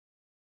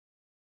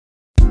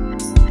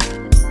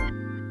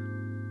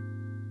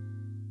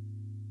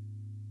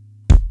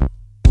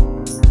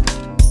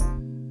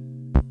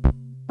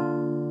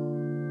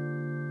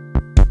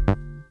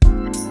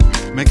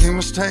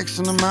mistakes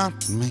in the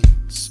mountain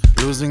means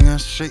losing a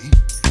sheep.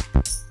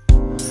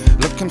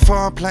 Looking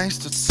for a place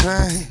that's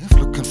safe,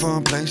 looking for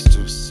a place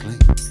to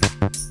sleep.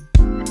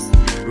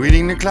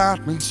 Reading the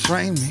cloud means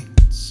rain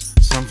means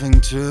something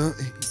to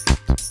eat.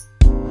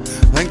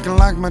 Thinking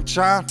like my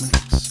child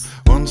means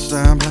one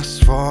step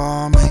less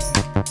for me.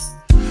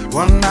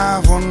 One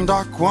knife, one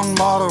duck, one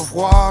bottle of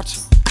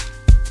water.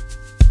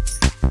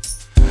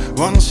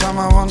 One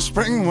summer, one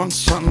spring, one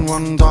son,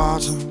 one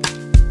daughter.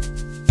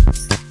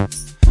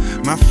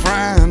 My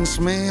friends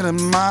meet in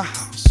my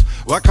house,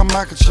 welcome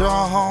back at your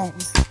home.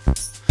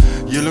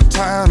 You look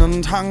tired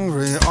and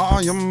hungry,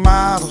 all your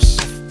models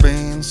have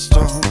been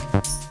stolen.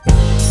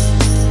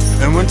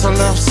 And winter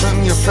lives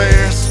in your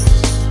faces,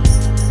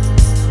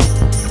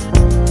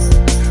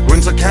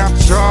 winter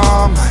kept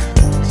your mind.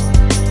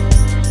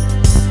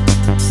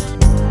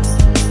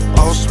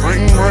 Oh,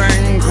 spring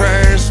bring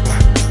grace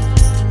back.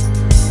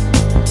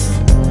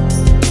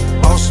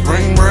 Oh,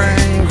 spring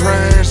bring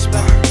grace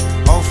back.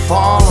 Oh,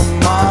 fall of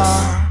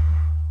mine.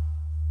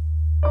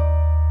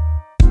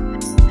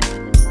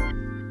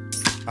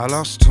 I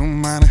lost too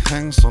many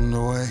things on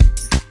the way.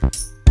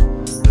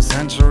 The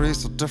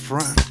centuries are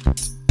different,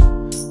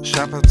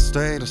 shepherds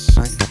stay the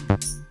same.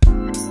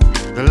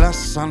 The less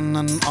sun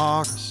in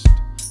August,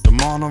 the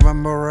more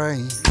November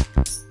rain.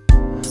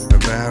 A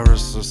bear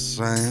is the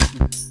same,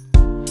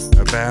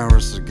 a bear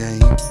is the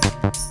game.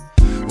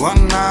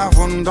 One knife,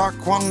 one duck,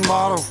 one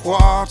bottle of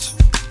water.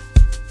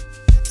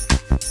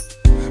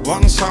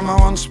 One summer,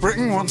 one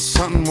spring, one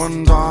son,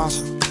 one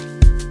daughter.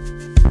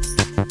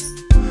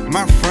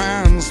 My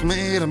friends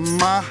meet in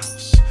my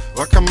house,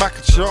 welcome back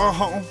at your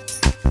home.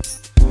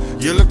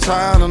 You look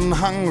tired and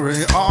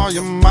hungry, all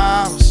your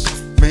miles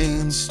have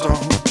been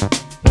stolen.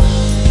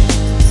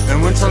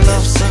 And winter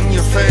lives in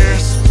your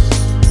face,